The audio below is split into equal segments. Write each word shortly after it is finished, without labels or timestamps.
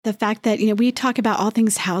the fact that, we talk about all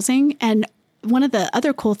things housing, and one of the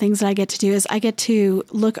other cool things that I get to do is I get to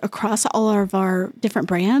look across all of our different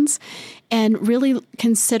brands and really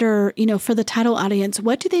consider, for the title audience,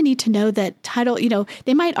 what do they need to know that title,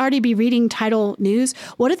 they might already be reading title news.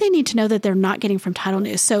 What do they need to know that they're not getting from title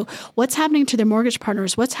news? So what's happening to their mortgage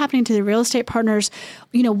partners? What's happening to the real estate partners?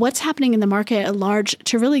 What's happening in the market at large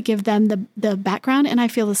to really give them the background. And I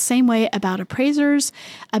feel the same way about appraisers,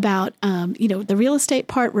 about, the real estate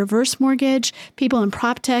part, reverse mortgage, people in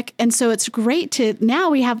prop tech. And so it's great to now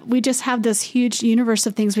we just have this huge universe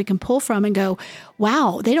of things we can pull from and go,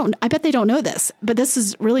 wow, I bet they don't know this, but this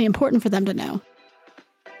is really important for them to know.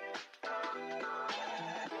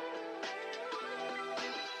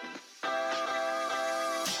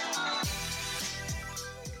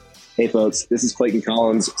 Hey folks, this is Clayton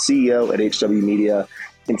Collins, CEO at HW Media,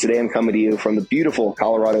 and today I'm coming to you from the beautiful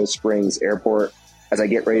Colorado Springs Airport as I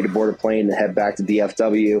get ready to board a plane and head back to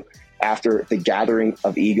DFW after the Gathering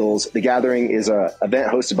of Eagles. The Gathering is an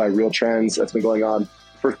event hosted by Real Trends that's been going on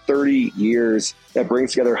for 30 years that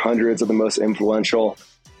brings together hundreds of the most influential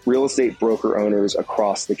real estate broker owners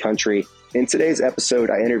across the country. In today's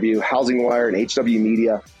episode, I interview HousingWire and HW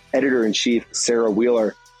Media editor-in-chief Sarah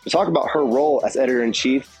Wheeler to talk about her role as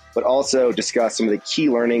editor-in-chief, but also discuss some of the key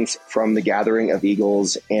learnings from the Gathering of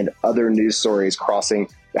Eagles and other news stories crossing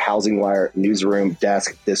the HousingWire newsroom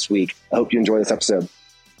desk this week. I hope you enjoy this episode.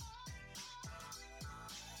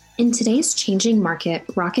 In today's changing market,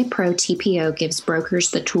 Rocket Pro TPO gives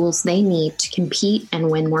brokers the tools they need to compete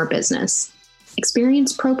and win more business.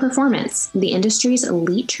 Experience Pro Performance, the industry's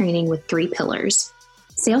elite training with 3 pillars.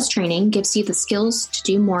 Sales training gives you the skills to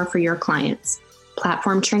do more for your clients.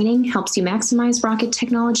 Platform training helps you maximize Rocket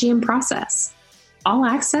technology and process. All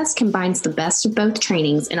Access combines the best of both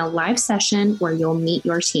trainings in a live session where you'll meet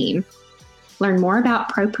your team. Learn more about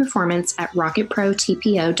Pro Performance at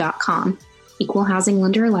rocketprotpo.com. Equal housing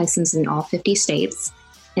lender licensed in all 50 states,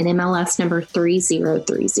 and MLS number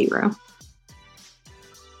 3030.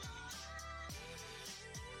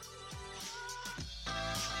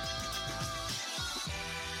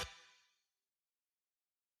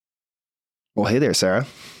 Well, hey there, Sarah.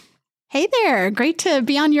 Hey there. Great to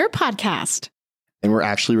be on your podcast. And we're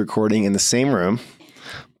actually recording in the same room,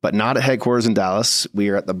 but not at headquarters in Dallas. We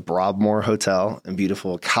are at the Broadmoor Hotel in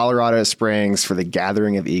beautiful Colorado Springs for the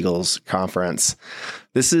Gathering of Eagles conference.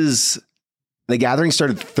 The Gathering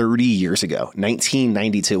started 30 years ago,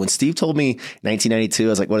 1992. When Steve told me 1992, I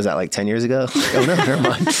was like, what is that, like 10 years ago? Oh, no, never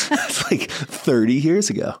mind. It's like 30 years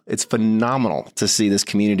ago. It's phenomenal to see this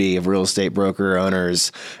community of real estate broker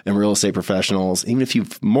owners and real estate professionals, even a few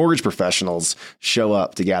mortgage professionals, show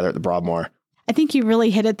up to gather at the Broadmoor. I think you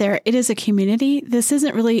really hit it there. It is a community. This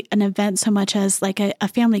isn't really an event so much as like a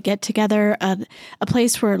family get together, a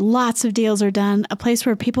place where lots of deals are done, a place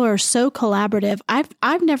where people are so collaborative.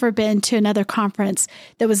 I've never been to another conference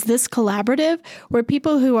that was this collaborative, where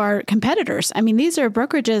people who are competitors, I mean, these are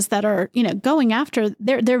brokerages that are, going after,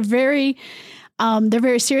 they're very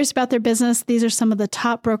serious about their business. These are some of the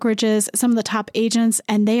top brokerages, some of the top agents,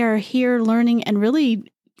 and they are here learning and really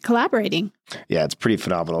collaborating. Yeah, it's pretty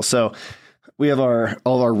phenomenal. So we have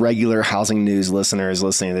all of our regular housing news listeners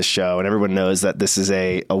listening to this show, and everyone knows that this is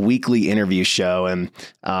a weekly interview show. And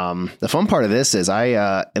the fun part of this is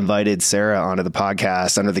I invited Sarah onto the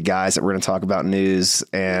podcast under the guise that we're going to talk about news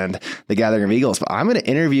and the Gathering of Eagles. But I'm going to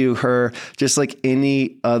interview her just like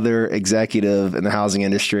any other executive in the housing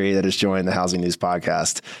industry that has joined the Housing News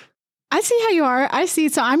Podcast. I see how you are. I see.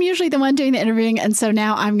 So I'm usually the one doing the interviewing. And so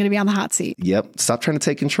now I'm going to be on the hot seat. Yep. Stop trying to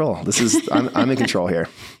take control. I'm in control here.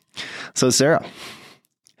 So Sarah,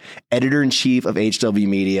 editor-in-chief of HW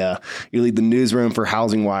Media, you lead the newsroom for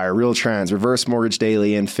HousingWire, Real Trends, Reverse Mortgage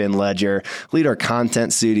Daily, and FinLedger, lead our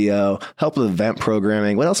content studio, help with event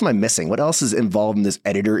programming. What else am I missing? What else is involved in this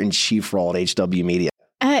editor-in-chief role at HW Media?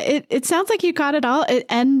 It sounds like you got it all,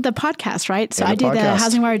 and the podcast, right? So I do the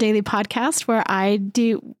HousingWire Daily podcast, where I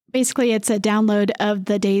do, basically it's a download of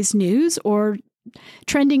the day's news or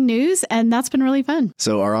trending news, and that's been really fun.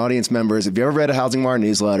 So our audience members, if you ever read a HousingWire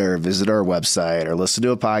newsletter, visit our website, or listen to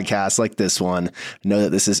a podcast like this one, know that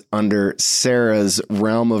this is under Sarah's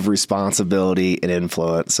realm of responsibility and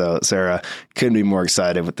influence. So Sarah, couldn't be more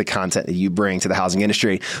excited with the content that you bring to the housing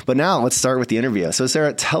industry. But now let's start with the interview. So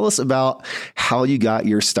Sarah, tell us about how you got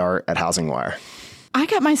your start at HousingWire. I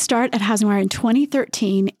got my start at HousingWire in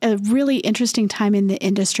 2013, a really interesting time in the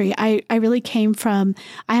industry. I really came from,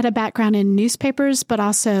 I had a background in newspapers, but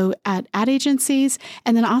also at ad agencies,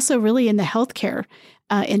 and then also really in the healthcare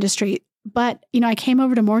industry. But, I came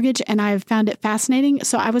over to mortgage and I found it fascinating.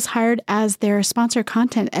 So I was hired as their sponsor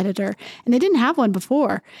content editor, and they didn't have one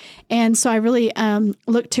before. And so I really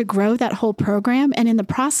looked to grow that whole program. And in the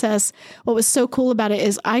process, what was so cool about it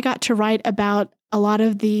is I got to write about a lot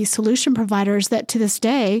of the solution providers that to this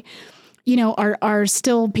day, are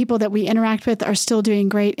still people that we interact with, are still doing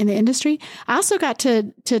great in the industry. I also got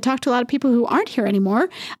to talk to a lot of people who aren't here anymore,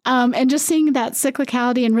 and just seeing that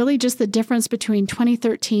cyclicality and really just the difference between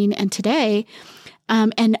 2013 and today,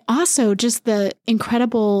 and also just the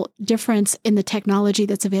incredible difference in the technology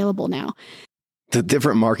that's available now. The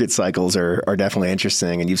different market cycles are definitely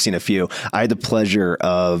interesting, and you've seen a few. I had the pleasure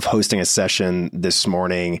of hosting a session this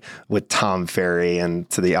morning with Tom Ferry, and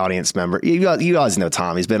to the audience member, you guys know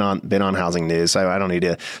Tom. He's been on Housing News, so I don't need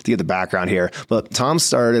to get the background here. But Tom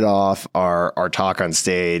started off our talk on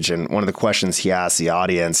stage, and one of the questions he asked the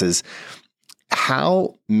audience is,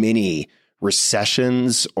 how many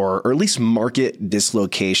recessions or at least market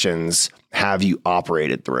dislocations have you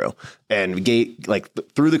operated through? And we gave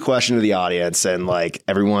through the question to the audience, and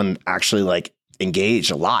everyone actually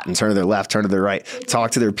engaged a lot and turned to their left, turned to their right,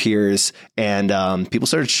 talked to their peers, and people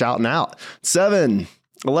started shouting out 7,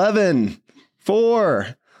 11, 4,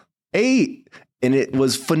 8. And it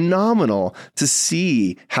was phenomenal to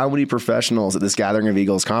see how many professionals at this Gathering of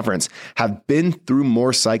Eagles conference have been through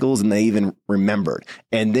more cycles than they even remembered.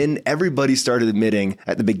 And then everybody started admitting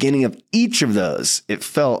at the beginning of each of those, it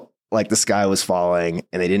felt like the sky was falling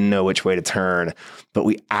and they didn't know which way to turn. But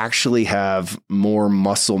we actually have more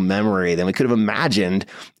muscle memory than we could have imagined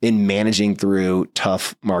in managing through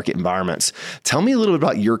tough market environments. Tell me a little bit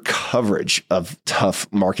about your coverage of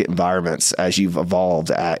tough market environments as you've evolved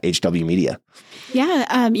at HW Media.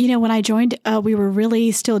 Yeah. When I joined, we were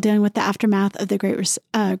really still dealing with the aftermath of the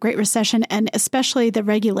Great Recession, and especially the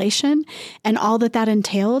regulation and all that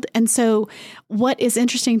entailed. And so what is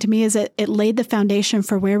interesting to me is that it laid the foundation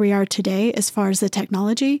for where we are today as far as the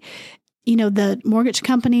technology. The mortgage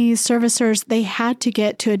companies, servicers, they had to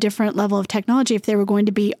get to a different level of technology if they were going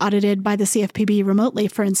to be audited by the CFPB remotely,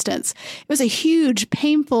 for instance. It was a huge,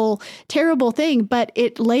 painful, terrible thing, but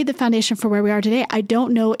it laid the foundation for where we are today. I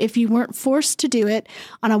don't know if you weren't forced to do it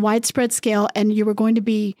on a widespread scale and you were going to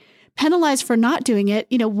be penalized for not doing it,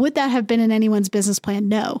 would that have been in anyone's business plan?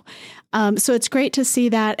 No. So it's great to see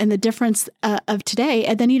that and the difference of today.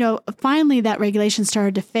 And then, finally that regulation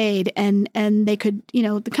started to fade and they could,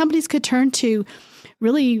 the companies could turn to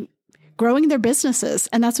really growing their businesses.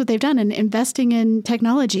 And that's what they've done, and investing in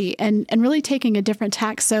technology and really taking a different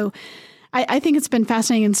tack. So I think it's been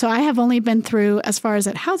fascinating. And so I have only been through, as far as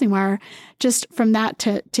at HousingWire, just from that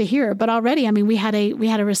to here. But already, we had a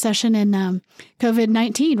recession in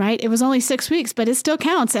COVID-19, right? It was only 6 weeks, but it still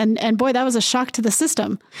counts. And boy, that was a shock to the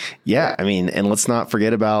system. Yeah. And let's not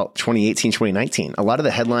forget about 2018, 2019. A lot of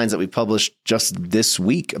the headlines that we published just this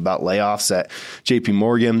week about layoffs at JP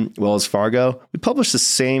Morgan, Wells Fargo, we published the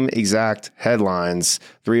same exact headlines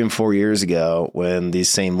 3 and 4 years ago when these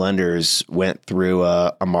same lenders went through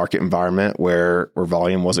a market environment where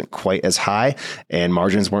volume wasn't quite as high and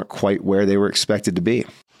margins weren't quite where they were expected to be.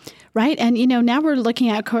 Right. And, now we're looking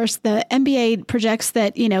at, of course, the MBA projects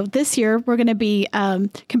that, this year we're going to be,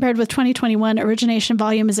 compared with 2021, origination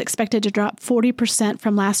volume is expected to drop 40%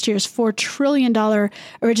 from last year's $4 trillion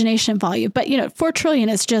origination volume. But, $4 trillion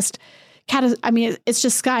is just, it's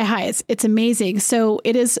just sky high. It's amazing. So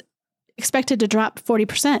it is expected to drop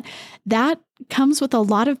 40%. That comes with a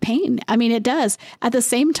lot of pain. It does. At the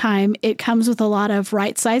same time, it comes with a lot of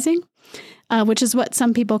right sizing. Which is what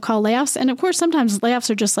some people call layoffs. And of course, sometimes layoffs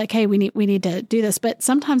are just like, hey, we need to do this. But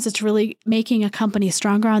sometimes it's really making a company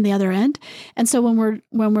stronger on the other end. And so when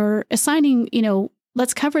we're assigning,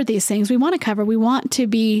 let's cover these things. We want to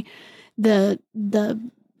be the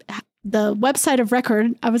website of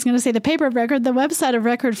record. I was going to say the paper of record, the website of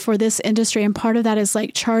record for this industry. And part of that is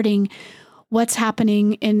charting what's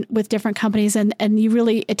happening with different companies. And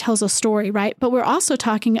it tells a story, right? But we're also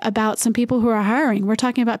talking about some people who are hiring. We're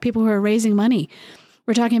talking about people who are raising money.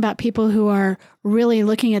 We're talking about people who are really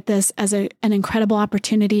looking at this as an incredible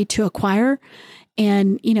opportunity to acquire.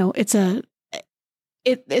 And,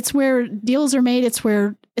 it's where deals are made. It's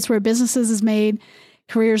where businesses is made,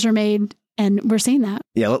 careers are made. And we're seeing that.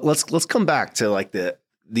 Yeah. Let's come back to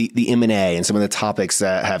the M&A and some of the topics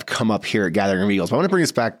that have come up here at Gathering of Eagles. But I want to bring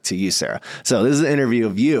us back to you, Sarah. So this is an interview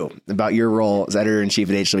of you about your role as editor-in-chief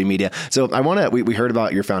at HW Media. So we heard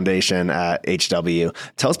about your foundation at HW.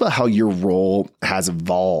 Tell us about how your role has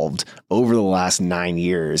evolved over the last 9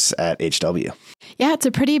 years at HW. Yeah, it's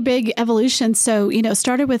a pretty big evolution. So,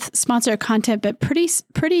 started with sponsored content, but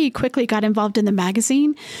pretty quickly got involved in the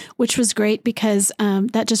magazine, which was great because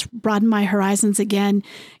that just broadened my horizons again.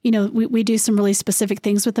 We do some really specific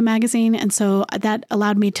things with the magazine. And so that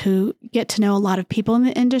allowed me to get to know a lot of people in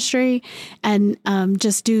the industry and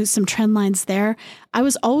just do some trend lines there. I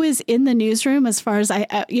was always in the newsroom as far as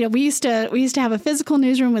we used to have a physical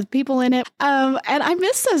newsroom with people in it. And I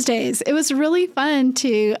miss those days. It was really fun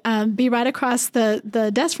to be right across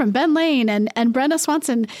the desk from Ben Lane and Brenna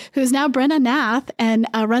Swanson, who's now Brenna Nath and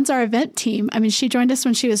runs our event team. I mean, she joined us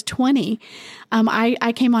when she was 20.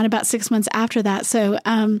 I came on about 6 months after that. So,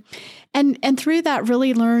 and through that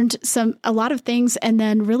really learned a lot of things and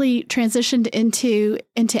then really transitioned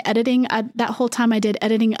into editing. That whole time I did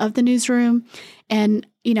editing of the newsroom and,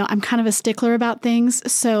 I'm kind of a stickler about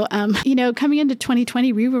things. So, coming into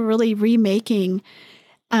 2020, we were really remaking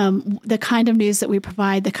the kind of news that we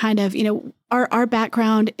provide, the kind of, our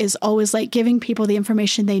background is always like giving people the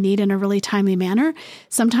information they need in a really timely manner.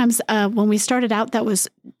 Sometimes when we started out, that was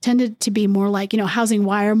tended to be more like,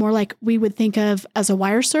 HousingWire, more like we would think of as a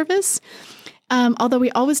wire service. Although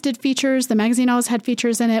we always did features, the magazine always had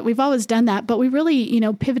features in it. We've always done that, but we really,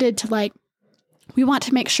 pivoted to we want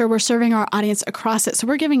to make sure we're serving our audience across it. So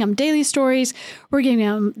we're giving them daily stories, we're giving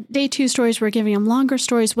them day 2 stories, we're giving them longer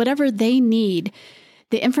stories, whatever they need,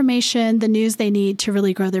 the information, the news they need to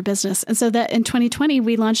really grow their business. And so that in 2020,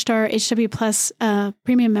 we launched our HW Plus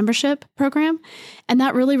premium membership program. And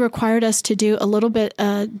that really required us to do a little bit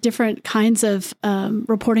different kinds of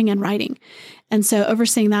reporting and writing. And so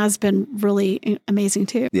overseeing that has been really amazing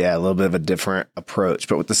too. Yeah, a little bit of a different approach,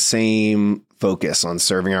 but with the same focus on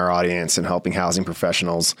serving our audience and helping housing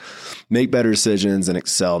professionals make better decisions and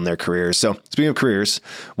excel in their careers. So speaking of careers,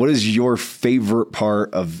 what is your favorite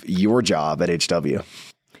part of your job at HW?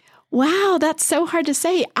 Wow, that's so hard to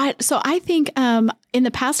say. I think in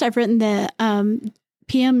the past, I've written the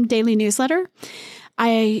PM Daily newsletter.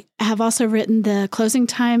 I have also written the closing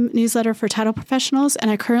time newsletter for title professionals, and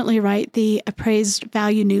I currently write the appraised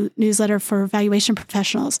value newsletter for valuation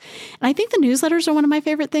professionals. And I think the newsletters are one of my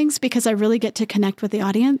favorite things because I really get to connect with the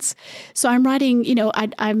audience. So I'm writing,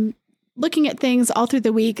 I'm looking at things all through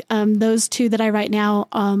the week. Those 2 that I write now.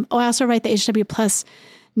 I also write the HW Plus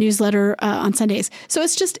newsletter on Sundays. So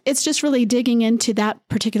it's just really digging into that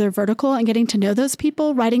particular vertical and getting to know those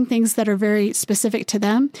people, writing things that are very specific to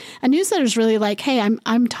them. A newsletter is really like, hey,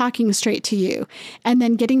 I'm talking straight to you. And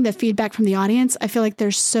then getting the feedback from the audience. I feel like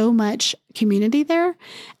there's so much community there.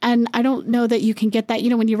 And I don't know that you can get that.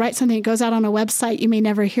 When you write something that goes out on a website, you may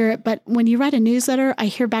never hear it. But when you write a newsletter, I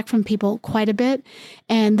hear back from people quite a bit.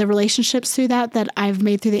 And the relationships through that I've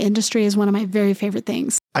made through the industry is one of my very favorite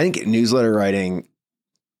things. I think newsletter writing,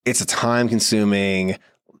 it's a time-consuming,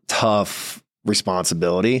 tough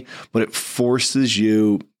responsibility, but it forces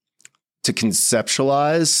you to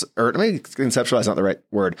conceptualize, or maybe conceptualize is not the right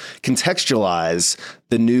word, contextualize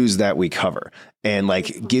the news that we cover. And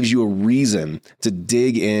gives you a reason to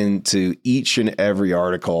dig into each and every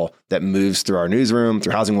article that moves through our newsroom,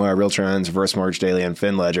 through HousingWire, Real Trends, Reverse Mortgage Daily, and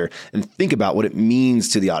FinLedger, and think about what it means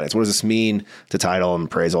to the audience. What does this mean to title and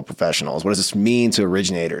appraisal professionals? What does this mean to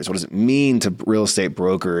originators? What does it mean to real estate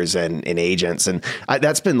brokers and agents? And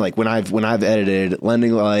that's been when I've edited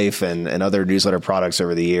Lending Life and other newsletter products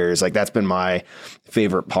over the years, that's been my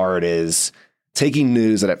favorite part is taking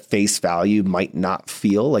news that at face value might not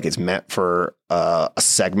feel like it's meant for a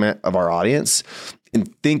segment of our audience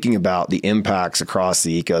and thinking about the impacts across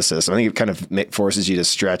the ecosystem. I think it kind of forces you to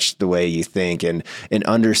stretch the way you think and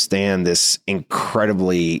understand this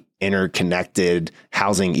incredibly interconnected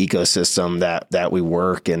housing ecosystem that we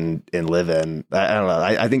work and live in. I don't know.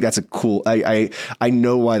 I think that's a cool, I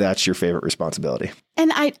know why that's your favorite responsibility.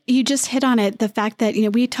 And you just hit on it. The fact that,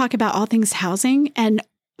 we talk about all things housing, and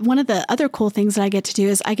one of the other cool things that I get to do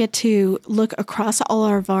is I get to look across all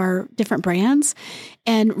of our different brands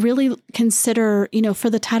and really consider, for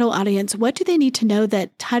the title audience, what do they need to know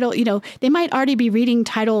that title, they might already be reading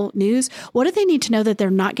title news. What do they need to know that they're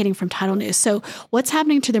not getting from title news? So what's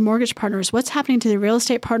happening to their mortgage partners? What's happening to their real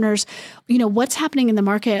estate partners? What's happening in the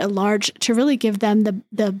market at large to really give them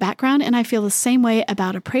the background. And I feel the same way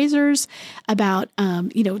about appraisers, about,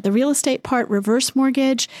 the real estate part, reverse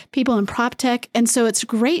mortgage, people in prop tech. And so it's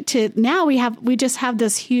great now we just have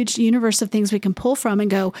this huge universe of things we can pull from and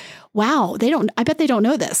go, wow, I bet they don't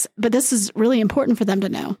know this, but this is really important for them to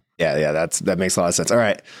know. Yeah. That makes a lot of sense. All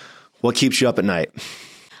right. What keeps you up at night?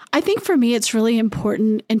 I think for me, it's really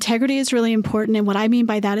important. Integrity is really important. And what I mean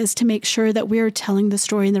by that is to make sure that we're telling the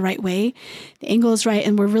story in the right way. The angle is right.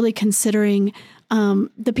 And we're really considering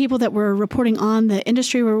the people that we're reporting on, the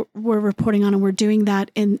industry we're reporting on, and we're doing that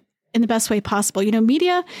in in the best way possible.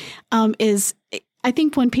 Media is, I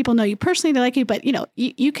think when people know you personally, they like you, but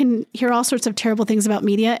you can hear all sorts of terrible things about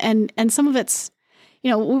media, and some of it's,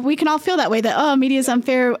 we can all feel that way, that, oh, media is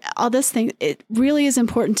unfair, all this thing. It really is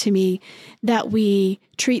important to me that we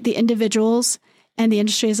treat the individuals and the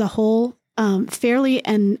industry as a whole fairly,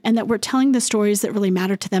 and that we're telling the stories that really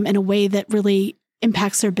matter to them in a way that really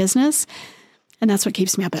impacts their business. And that's what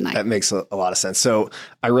keeps me up at night. That makes a lot of sense. So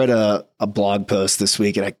I read a blog post this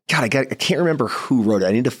week, and I can't remember who wrote it.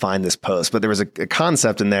 I need to find this post, but there was a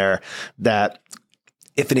concept in there that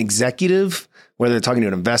if an executive, whether they're talking to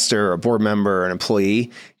an investor or a board member or an employee,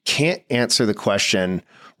 can't answer the question,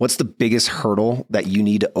 what's the biggest hurdle that you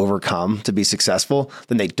need to overcome to be successful,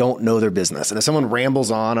 then they don't know their business. And if someone rambles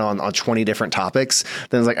on 20 different topics,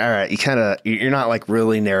 then it's like, all right, you're not like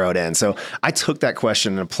really narrowed in. So I took that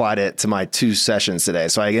question and applied it to my 2 sessions today.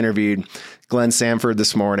 So I interviewed Glenn Sanford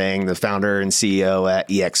this morning, the founder and CEO at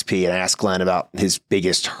EXP, and I asked Glenn about his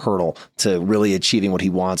biggest hurdle to really achieving what he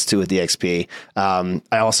wants to with EXP. I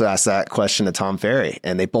also asked that question to Tom Ferry,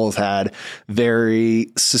 and they both had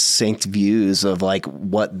very succinct views of like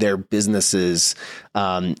what their businesses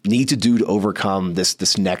need to do to overcome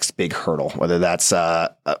this next big hurdle, whether that's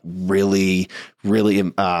really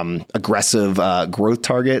aggressive growth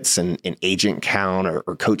targets and agent count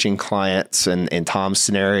or coaching clients in Tom's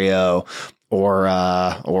scenario,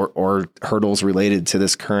 or hurdles related to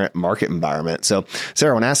this current market environment. So,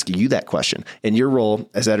 Sarah, I want to ask you that question. In your role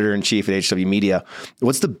as editor-in-chief at HW Media,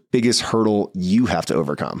 what's the biggest hurdle you have to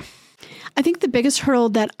overcome? I think the biggest hurdle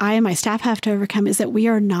that I and my staff have to overcome is that we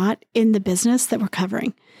are not in the business that we're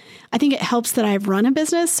covering. I think it helps that I've run a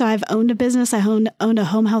business. So I've owned a business. I owned a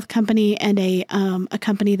home health company and a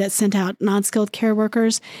company that sent out non-skilled care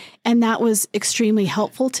workers. And that was extremely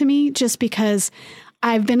helpful to me just because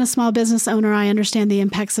I've been a small business owner. I understand the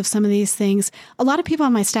impacts of some of these things. A lot of people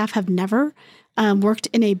on my staff have never worked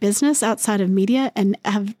in a business outside of media and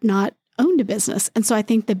have not owned a business. And so I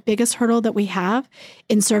think the biggest hurdle that we have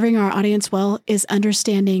in serving our audience well is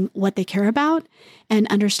understanding what they care about and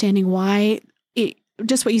understanding why,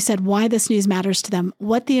 just what you said, why this news matters to them,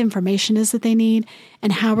 what the information is that they need,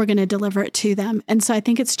 and how we're going to deliver it to them. And so I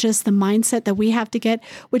think it's just the mindset that we have to get,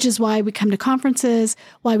 which is why we come to conferences,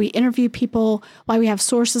 why we interview people, why we have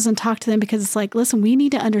sources and talk to them, because it's like, listen, we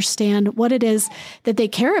need to understand what it is that they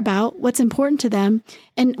care about, what's important to them,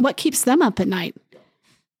 and what keeps them up at night.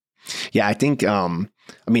 Yeah, I think, in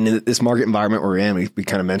this market environment we're in, we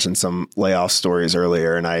kind of mentioned some layoff stories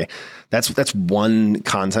earlier, and that's one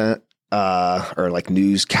content or like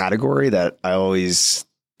news category that I always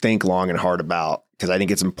think long and hard about, because I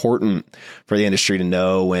think it's important for the industry to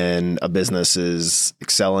know when a business is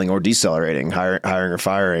excelling or decelerating, hiring or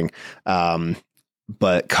firing,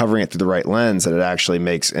 but covering it through the right lens, that it actually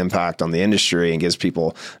makes impact on the industry and gives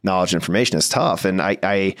people knowledge and information is tough. And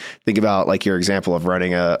I think about like your example of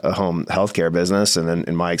running a home healthcare business, and then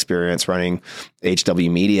in my experience running HW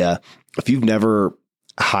Media, if you've never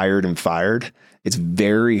hired and fired, it's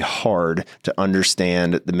very hard to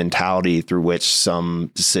understand the mentality through which some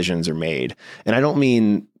decisions are made. And I don't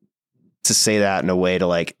mean to say that in a way to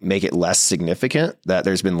like make it less significant that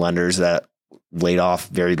there's been lenders that laid off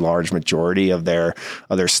very large majority of their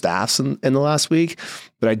staffs in the last week.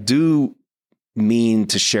 But I do mean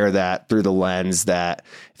to share that through the lens that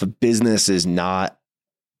if a business is not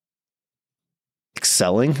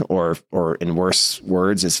excelling or in worse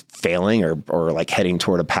words is failing or like heading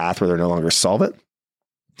toward a path where they're no longer solvent,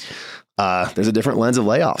 there's a different lens of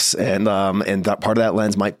layoffs, and that part of that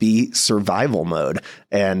lens might be survival mode.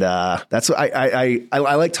 And that's what I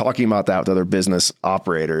like talking about that with other business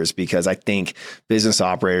operators, because I think business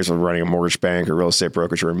operators are running a mortgage bank or real estate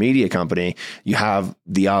brokerage or a media company. You have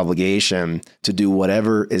the obligation to do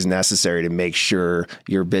whatever is necessary to make sure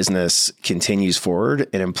your business continues forward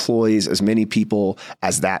and employs as many people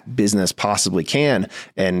as that business possibly can,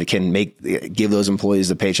 and can give those employees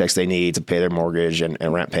the paychecks they need to pay their mortgage and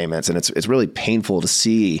rent payments. And it's really painful to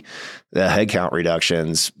see the headcount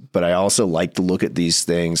reductions, but I also like to look at these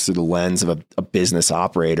things through the lens of a business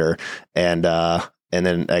operator, and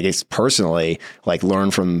then I guess personally, like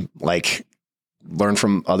learn from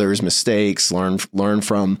others' mistakes, learn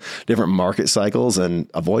from different market cycles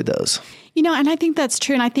and avoid those. And I think that's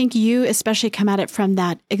true. And I think you especially come at it from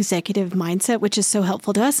that executive mindset, which is so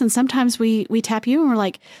helpful to us. And sometimes we tap you and we're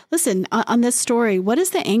like, listen, on this story, what is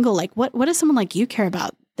the angle? Like, what does someone like you care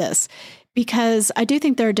about this? because I do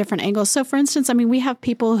think there are different angles. So for instance, I mean, we have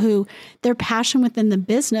people who their passion within the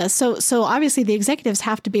business. So obviously the executives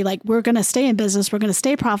have to be like, we're going to stay in business. We're going to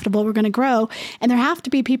stay profitable. We're going to grow. And there have to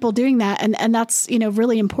be people doing that. And that's,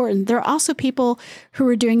 really important. There are also people who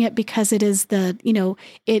are doing it because it is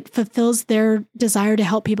it fulfills their desire to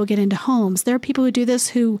help people get into homes. There are people who do this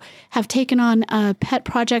who have taken on pet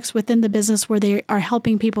projects within the business where they are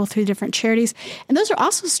helping people through different charities. And those are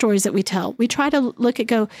also stories that we tell. We try to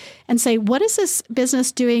go and say, what is this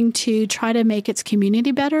business doing to try to make its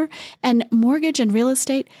community better? And mortgage and real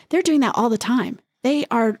estate, they're doing that all the time. They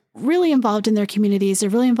are really involved in their communities. They're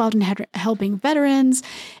really involved in helping veterans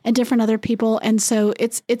and different other people. And so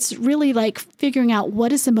it's really like figuring out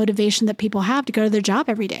what is the motivation that people have to go to their job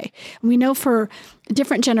every day. And we know for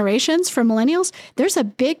different generations, for millennials, there's a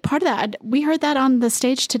big part of that. We heard that on the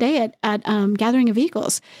stage today at Gathering of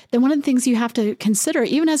Eagles. Then one of the things you have to consider,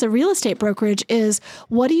 even as a real estate brokerage, is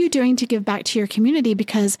what are you doing to give back to your community?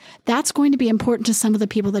 Because that's going to be important to some of the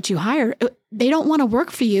people that you hire. They don't want to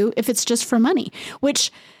work for you if it's just for money,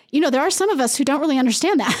 which there are some of us who don't really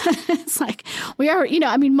understand that. It's like we are,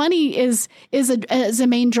 money is a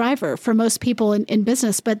main driver for most people in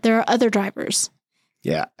business, but there are other drivers.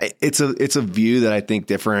 Yeah, it's a view that I think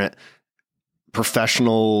different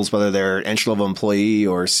professionals, whether they're an entry-level employee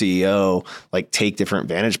or CEO, like take different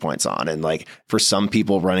vantage points on. And like for some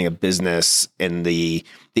people, running a business and the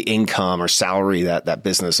income or salary that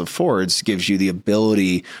business affords gives you the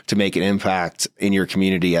ability to make an impact in your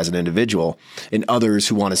community as an individual, and others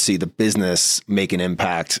who want to see the business make an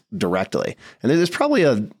impact directly. And there's probably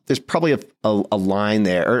a line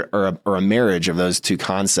there or a marriage of those two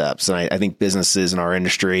concepts. And I think businesses in our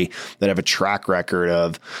industry that have a track record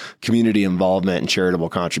of community involvement and charitable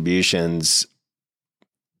contributions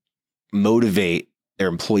motivate their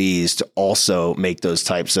employees to also make those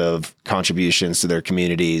types of contributions to their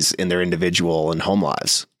communities in their individual and home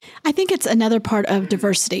lives. I think it's another part of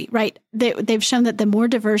diversity, right? They've shown that the more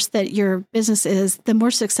diverse that your business is, the more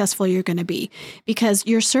successful you're going to be because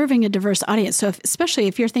you're serving a diverse audience. So especially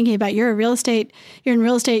if you're thinking about you're in real estate, you're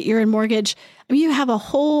in mortgage, I mean, you have a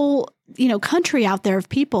whole country out there of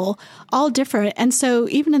people, all different. And so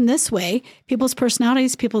even in this way, people's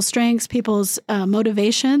personalities, people's strengths, people's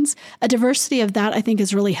motivations, a diversity of that, I think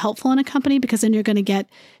is really helpful in a company because then you're going to get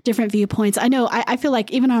different viewpoints. I know, I feel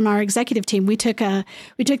like even on our executive team, we took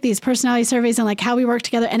these personality surveys and like how we work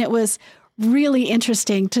together. And it was really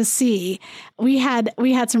interesting to see. We had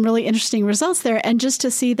some really interesting results there. And just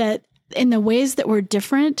to see that in the ways that we're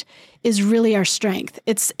different is really our strength.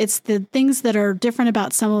 It's the things that are different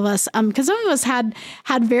about some of us. Because some of us had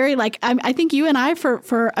very I think you and I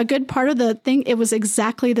for a good part of the thing, it was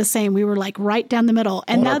exactly the same. We were like right down the middle.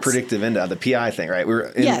 And that's our predictive index, the PI thing, right? We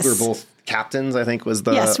were both captains, I think was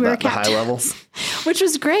the high level. Which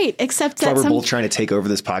was great, except that we're both trying to take over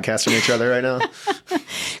this podcast from each other right now.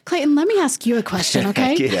 Clayton, let me ask you a question,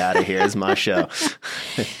 okay? Get out of here. It's my show.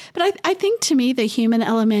 But I think to me, the human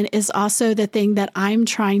element is also the thing that I'm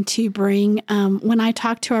trying to bring when I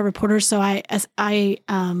talk to our reporters. So I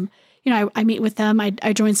meet with them.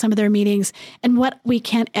 I join some of their meetings. And what we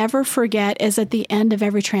can't ever forget is at the end of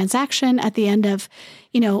every transaction, at the end of,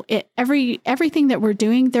 everything that we're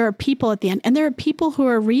doing, there are people at the end. And there are people who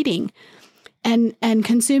are reading and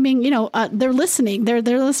consuming, they're listening. They're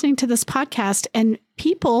listening to this podcast, and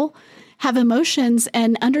people have emotions,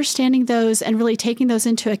 and understanding those and really taking those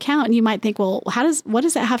into account. And you might think, well, what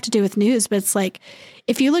does that have to do with news? But it's like,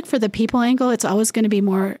 if you look for the people angle, it's always going to be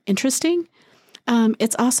more interesting.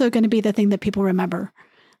 It's also going to be the thing that people remember.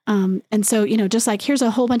 And so, just like, here's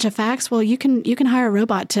a whole bunch of facts. Well, you can hire a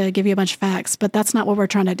robot to give you a bunch of facts, but that's not what we're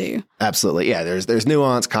trying to do. Absolutely. Yeah. There's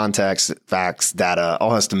nuance, context, facts, data,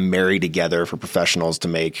 all has to marry together for professionals to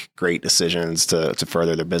make great decisions to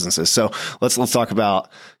further their businesses. So let's talk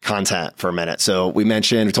about content for a minute. So we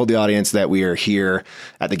told the audience that we are here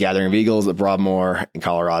at the Gathering of Eagles at Broadmoor in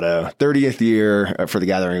Colorado, 30th year for the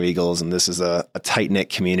Gathering of Eagles. And this is a tight-knit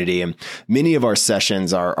community. And many of our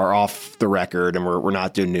sessions are off the record, and we're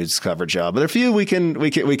not doing news coverage of, but a few we can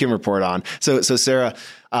report on. So Sarah,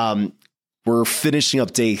 we're finishing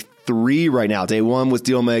up day 3 right now. Day 1 was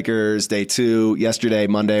deal makers. Day 2, yesterday,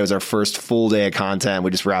 Monday, was our first full day of content.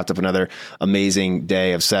 We just wrapped up another amazing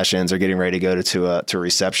day of sessions. We're getting ready to go to a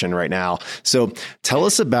reception right now. So tell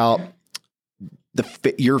us about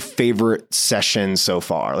your favorite session so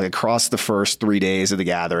far, like across the first 3 days of the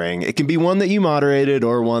gathering. It can be one that you moderated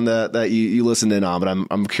or one that you listened in on, but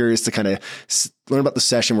I'm curious to kind of learn about the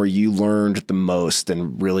session where you learned the most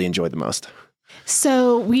and really enjoyed the most.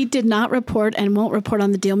 So we did not report and won't report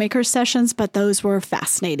on the Dealmaker sessions, but those were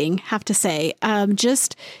fascinating, have to say.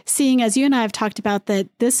 Just seeing, as you and I have talked about, that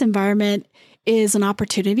this environment is an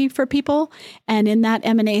opportunity for people. And in that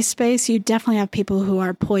M&A space, you definitely have people who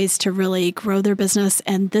are poised to really grow their business.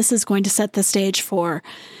 And this is going to set the stage for,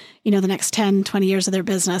 the next 10, 20 years of their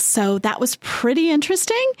business. So that was pretty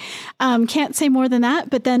interesting. Can't say more than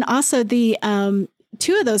that. But then also the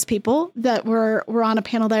two of those people that were on a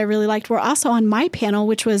panel that I really liked were also on my panel,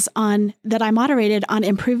 which was that I moderated on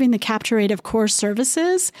improving the capture rate of core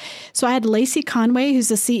services. So I had Lacey Conway, who's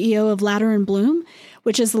the CEO of Ladder and Bloom,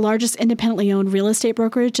 which is the largest independently owned real estate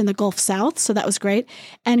brokerage in the Gulf South. So that was great.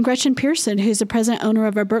 And Gretchen Pearson, who's the president owner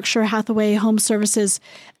of a Berkshire Hathaway Home Services,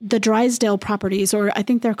 the Drysdale properties, or I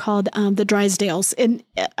think they're called the Drysdales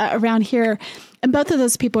around here. And both of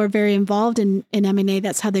those people are very involved in M&A.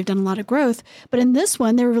 That's how they've done a lot of growth. But in this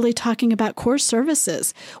one, they were really talking about core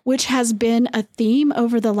services, which has been a theme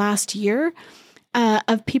over the last year.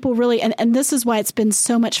 Of people really, and this is why it's been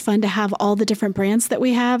so much fun to have all the different brands that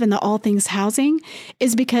we have and the all things housing,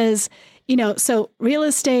 is because, so real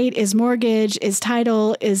estate is mortgage, is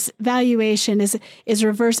title, is valuation, is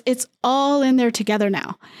reverse. It's all in there together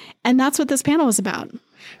now. And that's what this panel was about.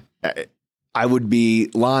 I would be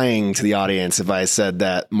lying to the audience if I said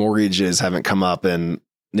that mortgages haven't come up in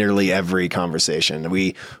nearly every conversation.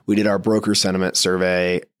 We did our broker sentiment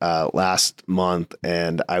survey last month,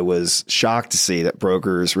 and I was shocked to see that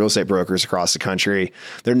real estate brokers across the country,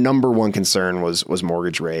 their number one concern was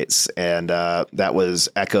mortgage rates, and that was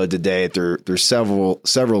echoed today through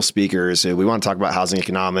several speakers. We want to talk about housing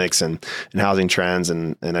economics and housing trends,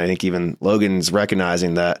 and I think even Logan's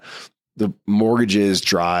recognizing that the mortgages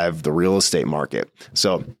drive the real estate market.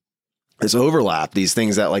 So this overlap, these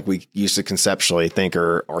things that like we used to conceptually think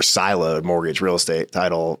are siloed, mortgage, real estate,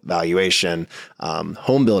 title, valuation,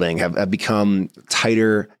 home building have become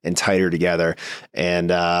tighter and tighter together.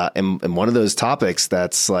 And one of those topics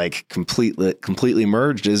that's like completely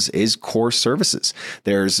merged is core services.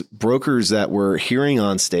 There's brokers that we're hearing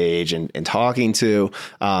on stage and talking to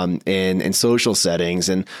in social settings,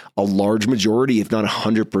 and a large majority, if not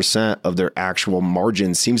 100% of their actual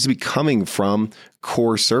margin seems to be coming from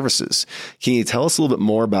core services. Can you tell us a little bit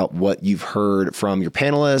more about what you've heard from your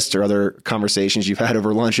panelists or other conversations you've had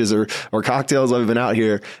over lunches or cocktails that have been out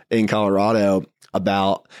here in Colorado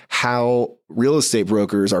about how real estate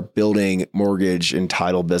brokers are building mortgage and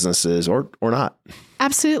title businesses or not?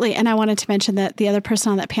 Absolutely. And I wanted to mention that the other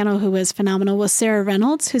person on that panel who was phenomenal was Sarah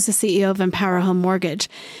Reynolds, who's the CEO of Empower Home Mortgage.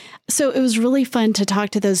 So it was really fun to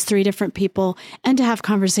talk to those three different people and to have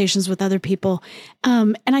conversations with other people.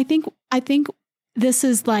 And I think this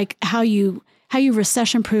is like how you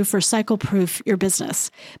recession proof or cycle proof your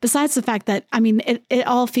business. Besides the fact that, it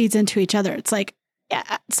all feeds into each other. It's like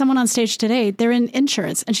someone on stage today, they're in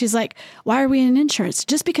insurance. And she's like, why are we in insurance?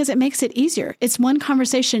 Just because it makes it easier. It's one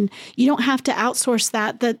conversation. You don't have to outsource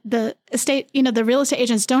that. The estate, the real estate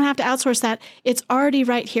agents don't have to outsource that. It's already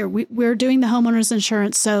right here. We're doing the homeowner's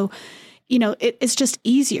insurance. So, it's just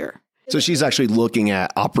easier. So she's actually looking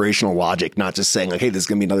at operational logic, not just saying like, hey, this is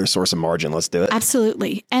going to be another source of margin. Let's do it.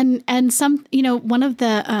 Absolutely. And some, one of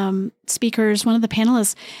the speakers, one of the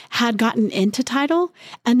panelists had gotten into title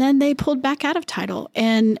and then they pulled back out of title.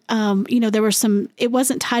 And, there were it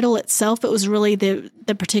wasn't title itself. It was really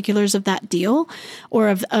the particulars of that deal or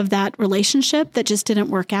of that relationship that just didn't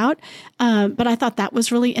work out. But I thought that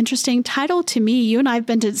was really interesting. Title to me, you and I have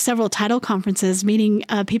been to several title conferences, meeting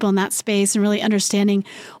people in that space and really understanding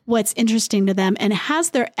what's interesting to them. And has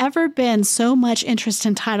there ever been so much interest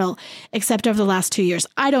in title except over the last 2 years?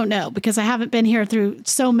 I don't know, because I haven't been here through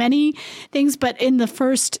so many things, but in the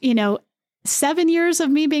first, 7 years of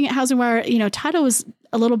me being at HousingWire, title was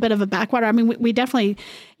a little bit of a backwater. We definitely,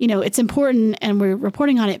 it's important and we're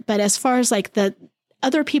reporting on it. But as far as like the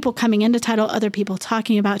other people coming into title, other people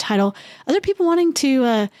talking about title, other people wanting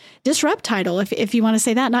to disrupt title, if you want to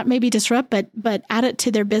say that, not maybe disrupt, but add it to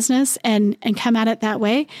their business and come at it that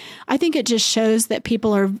way. I think it just shows that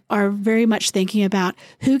people are very much thinking about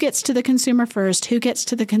who gets to the consumer first, who gets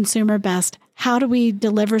to the consumer best. How do we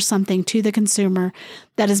deliver something to the consumer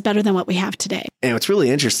that is better than what we have today? And what's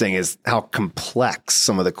really interesting is how complex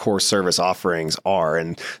some of the core service offerings are.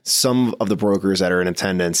 And some of the brokers that are in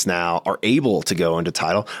attendance now are able to go into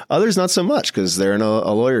title. Others not so much because they're in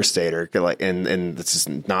a lawyer state or like, and this is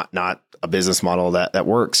not a business model that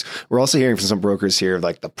works. We're also hearing from some brokers here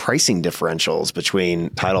like the pricing differentials between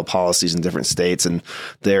title policies in different states, and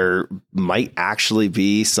there might actually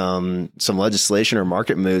be some legislation or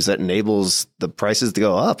market moves that enables the prices to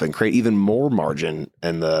go up and create even more margin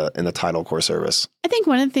in the title core service. I think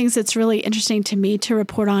one of the things that's really interesting to me to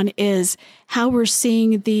report on is how we're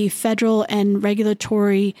seeing the federal and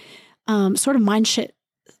regulatory sort of mind shift.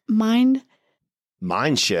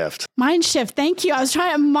 Thank you. I was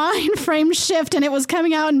trying to mind frame shift and it was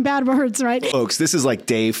coming out in bad words, right? Folks, this is like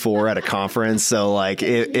day 4 at a conference. So like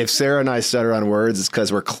if Sarah and I stutter on words, it's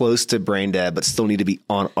because we're close to brain dead, but still need to be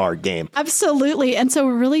on our game. Absolutely. And so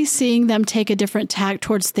we're really seeing them take a different tack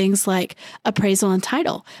towards things like appraisal and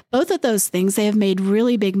title. Both of those things, they have made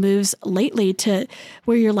really big moves lately to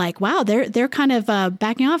where you're like, wow, they're kind of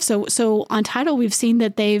backing off. So on title, we've seen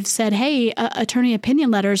that they've said, hey, attorney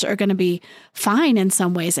opinion letters are going to be fine in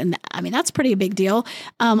some ways. And I mean, that's pretty big deal.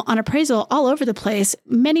 On appraisal, all over the place,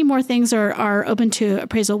 many more things are open to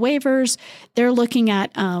appraisal waivers. They're looking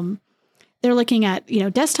at,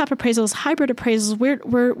 desktop appraisals, hybrid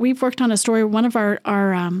appraisals. We've worked on a story. One of our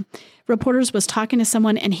reporters was talking to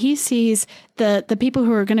someone and he sees the people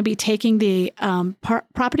who are going to be taking the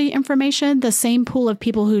property information, the same pool of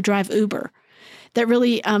people who drive Uber. That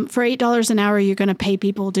really, for $8 an hour, you're going to pay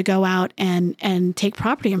people to go out and take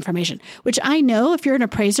property information, which I know if you're an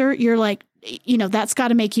appraiser, you're like, that's got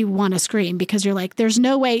to make you want to scream because you're like, there's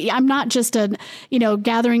no way. I'm not just a,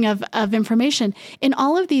 gathering of information. In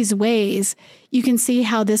all of these ways, you can see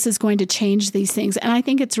how this is going to change these things. And I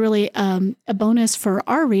think it's really a bonus for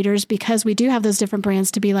our readers because we do have those different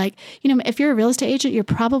brands to be like, if you're a real estate agent, you're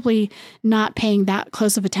probably not paying that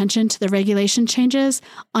close of attention to the regulation changes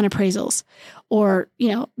on appraisals. Or,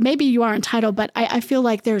 maybe you are entitled, but I feel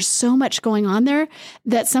like there's so much going on there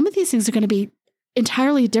that some of these things are going to be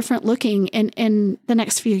entirely different looking in the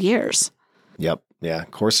next few years. Yep. Yeah.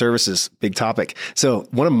 Core services, big topic. So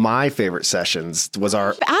one of my favorite sessions was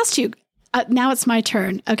I asked you. Now it's my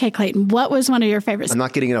turn. Okay, Clayton, what was one of your favorites? I'm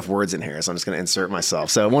not getting enough words in here, so I'm just going to insert myself.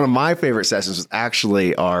 So one of my favorite sessions was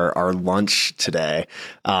actually our lunch today.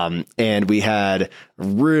 And we had a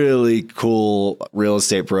really cool real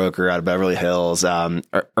estate broker out of Beverly Hills,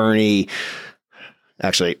 Ernie.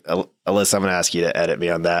 Actually, Alyssa, I'm going to ask you to edit me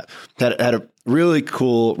on that. Had a really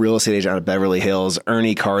cool real estate agent out of Beverly Hills,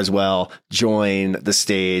 Ernie Carswell, joined the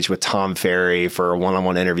stage with Tom Ferry for a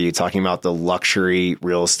one-on-one interview talking about the luxury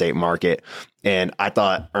real estate market. And I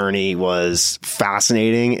thought Ernie was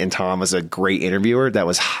fascinating and Tom was a great interviewer that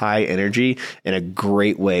was high energy and a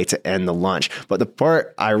great way to end the lunch. But the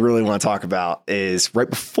part I really want to talk about is right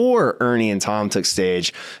before Ernie and Tom took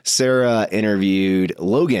stage, Sarah interviewed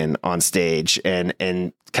Logan on stage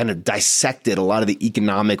and kind of dissected a lot of the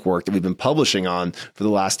economic work that we've been publishing on for the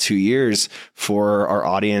last 2 years for our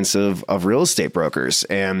audience of real estate brokers.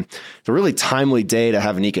 And it's a really timely day to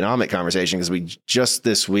have an economic conversation because we just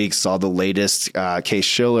this week saw the latest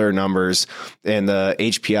Case-Shiller numbers, and the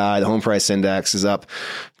HPI, the home price index, is up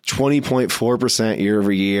 20.4% year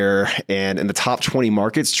over year. And in the top 20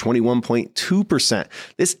 markets, 21.2%.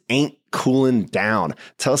 This ain't cooling down.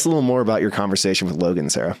 Tell us a little more about your conversation with Logan,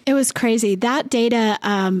 Sarah. It was crazy. That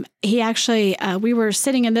data, he actually, we were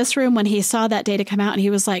sitting in this room when he saw that data come out and he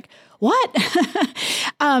was like, what?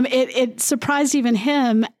 It surprised even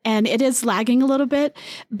him, and it is lagging a little bit.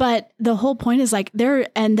 But the whole point is like there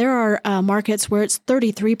are markets where it's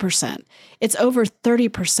 33%. It's over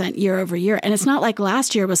 30% year over year. And it's not like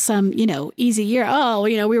last year was some, easy year. Oh,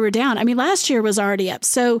 we were down. I mean, last year was already up.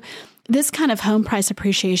 So this kind of home price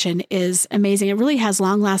appreciation is amazing. It really has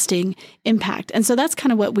long-lasting impact. And so that's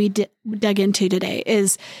kind of what we dug into today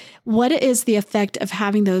is what is the effect of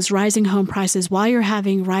having those rising home prices while you're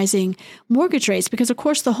having rising mortgage rates? Because of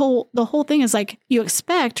course the whole thing is like you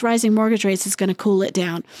expect rising mortgage rates is going to cool it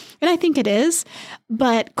down. And I think it is,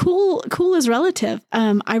 but cool is relative.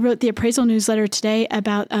 I wrote the appraisal newsletter today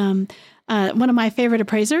about one of my favorite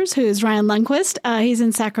appraisers, who is Ryan Lundquist. He's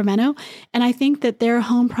in Sacramento. And I think that their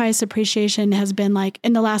home price appreciation has been like,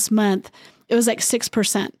 in the last month, it was like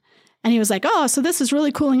 6%. And he was like, oh, so this is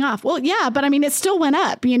really cooling off. Well, yeah, but I mean, it still went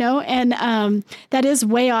up, and that is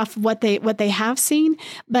way off what they have seen.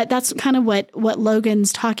 But that's kind of what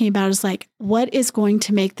Logan's talking about is like, what is going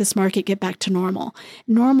to make this market get back to normal?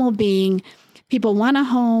 Normal being people want a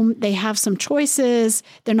home, they have some choices,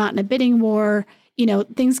 they're not in a bidding war.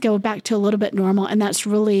 Things go back to a little bit normal, and that's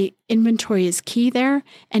really inventory is key there.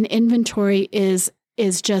 And inventory is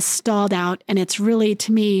just stalled out. And it's really,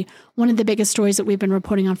 to me, one of the biggest stories that we've been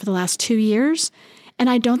reporting on for the last 2 years. And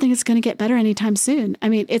I don't think it's going to get better anytime soon. I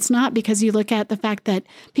mean, it's not, because you look at the fact that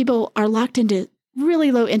people are locked into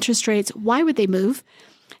really low interest rates. Why would they move?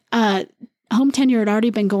 home tenure had already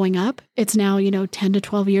been going up. It's now, 10 to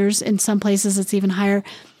 12 years. In some places, it's even higher.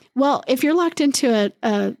 Well, if you're locked into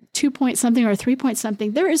a 2-point something or a 3-point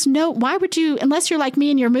something, why would you, unless you're like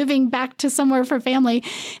me and you're moving back to somewhere for family,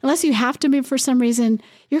 unless you have to move for some reason,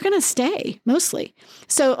 you're going to stay mostly.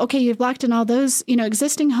 So, okay, you've locked in all those,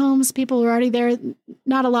 existing homes, people who are already there,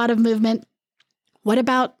 not a lot of movement. What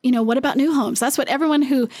about new homes? That's what everyone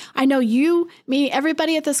who I know, you, me,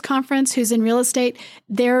 everybody at this conference who's in real estate,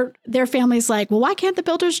 their family's like, well, why can't the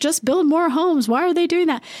builders just build more homes? Why are they doing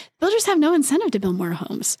that? Builders have no incentive to build more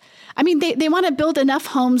homes. I mean, they want to build enough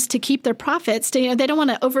homes to keep their profits. They don't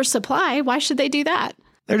want to oversupply. Why should they do that?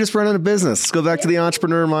 They're just running a business. Let's go back to the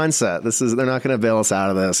entrepreneur mindset. They're not going to bail us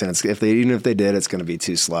out of this. And even if they did, it's going to be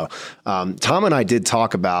too slow. Tom and I did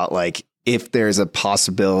talk about if there's a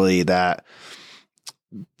possibility that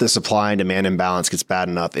the supply and demand imbalance gets bad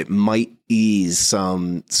enough, it might ease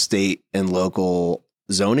some state and local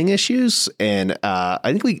zoning issues. And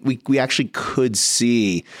I think we actually could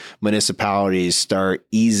see municipalities start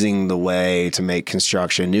easing the way to make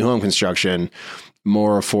new home construction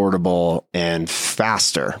more affordable and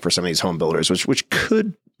faster for some of these home builders, which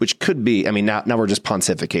could be, I mean, now we're just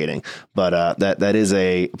pontificating, but that is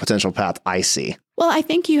a potential path I see. Well, I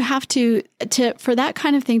think you have to for that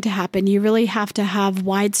kind of thing to happen, you really have to have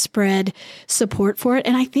widespread support for it.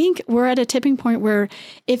 And I think we're at a tipping point where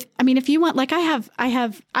if you want, like I have 4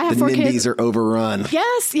 kids. The NIMBYs are overrun.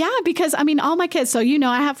 Yes. Yeah. Because all my kids, so,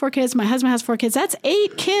 I have 4 kids. My husband has 4 kids. That's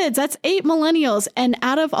 8 kids. That's 8 millennials. And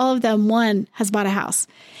out of all of them, 1 has bought a house.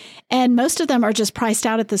 And most of them are just priced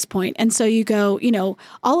out at this point. And so you go,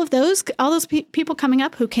 all those people coming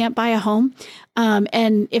up who can't buy a home.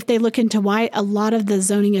 And if they look into why a lot of the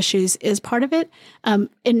zoning issues is part of it. And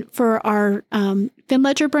for our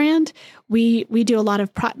FinLedger brand, we do a lot of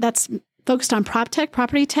that's focused on prop tech,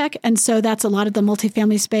 property tech. And so that's a lot of the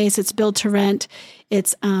multifamily space. It's build to rent.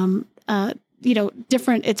 It's,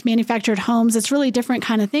 different, it's manufactured homes. It's really different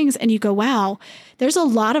kind of things. And you go, wow, there's a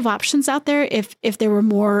lot of options out there if there were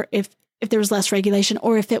more, if there was less regulation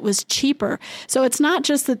or if it was cheaper. So it's not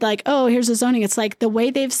just that here's a zoning. It's like the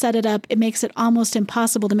way they've set it up, it makes it almost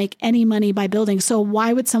impossible to make any money by building. So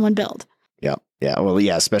why would someone build? Yeah. Yeah. Well,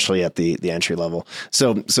 yeah, especially at the entry level.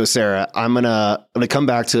 So Sarah, I'm gonna come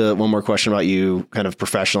back to one more question about you kind of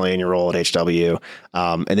professionally in your role at HW.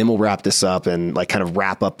 And then we'll wrap this up and kind of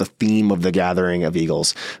wrap up the theme of the Gathering of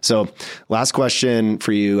Eagles. So last question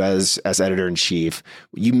for you as editor in chief.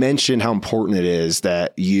 You mentioned how important it is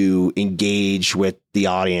that you engage with the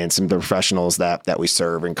audience and the professionals that we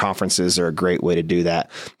serve, and conferences are a great way to do that.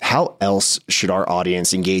 How else should our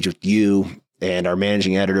audience engage with you and our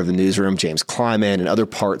managing editor of the newsroom, James Kleiman, and other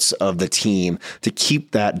parts of the team to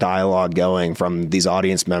keep that dialogue going from these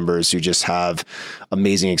audience members who just have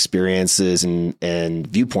amazing experiences and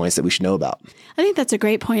viewpoints that we should know about? I think that's a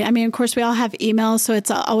great point. I mean, of course, we all have emails, so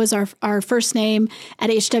it's always our first name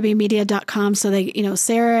at hwmedia.com. So they,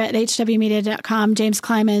 Sarah at hwmedia.com, James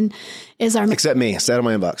Kleiman is our... Except me, set in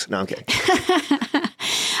my inbox. No, I'm kidding.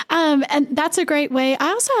 And that's a great way. I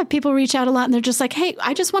also have people reach out a lot and they're just like, hey,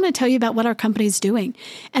 I just want to tell you about what our company's doing.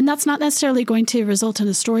 And that's not necessarily going to result in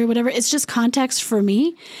a story or whatever. It's just context for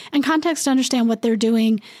me and context to understand what they're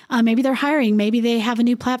doing. Maybe they're hiring. Maybe they have a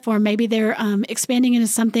new platform. Maybe they're expanding into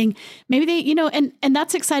something. Maybe they, and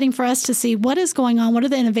that's exciting for us to see what is going on. What are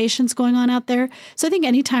the innovations going on out there? So I think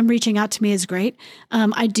anytime reaching out to me is great.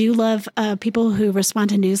 I do love people who respond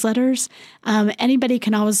to newsletters. Anybody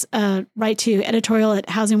can always write to editorial at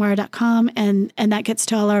HousingWire.com, and that gets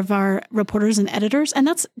to all of our reporters and editors. And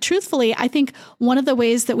that's truthfully, I think one of the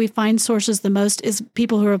ways that we find sources the most is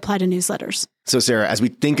people who reply to newsletters. So Sarah, as we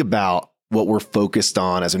think about what we're focused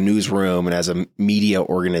on as a newsroom and as a media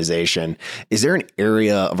organization, is there an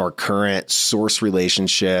area of our current source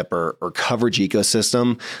relationship or coverage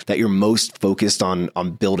ecosystem that you're most focused on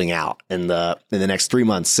building out in the next 3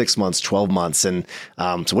 months, 6 months, 12 months? And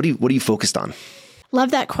so what are you focused on?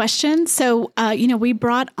 Love that question. So, we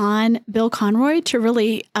brought on Bill Conroy to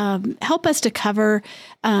really help us to cover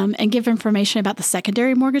and give information about the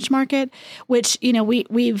secondary mortgage market, which,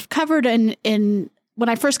 we've covered in when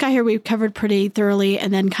I first got here, we covered pretty thoroughly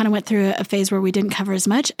and then kind of went through a phase where we didn't cover as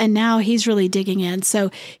much. And now he's really digging in.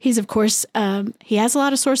 So he's, of course, he has a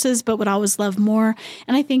lot of sources, but would always love more.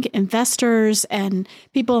 And I think investors and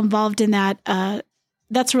people involved in that,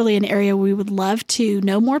 that's really an area we would love to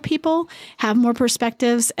know more people, have more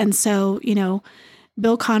perspectives. And so,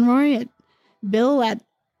 Bill Conroy Bill at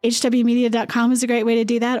hwmedia.com is a great way to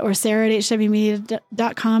do that, or Sarah at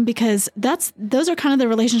hwmedia.com, because those are kind of the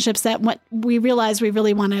relationships that what we realize we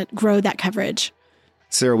really want to grow that coverage.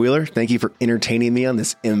 Sarah Wheeler, thank you for entertaining me on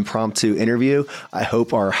this impromptu interview. I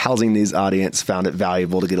hope our Housing News audience found it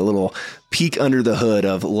valuable to get a little peek under the hood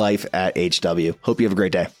of life at HW. Hope you have a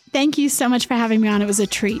great day. Thank you so much for having me on. It was a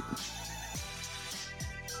treat.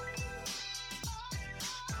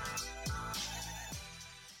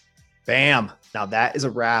 Bam. Now that is a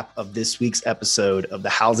wrap of this week's episode of the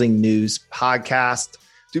Housing News Podcast.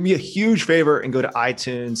 Do me a huge favor and go to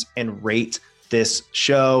iTunes and rate this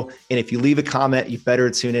show. And if you leave a comment, you better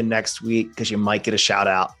tune in next week because you might get a shout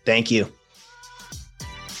out. Thank you.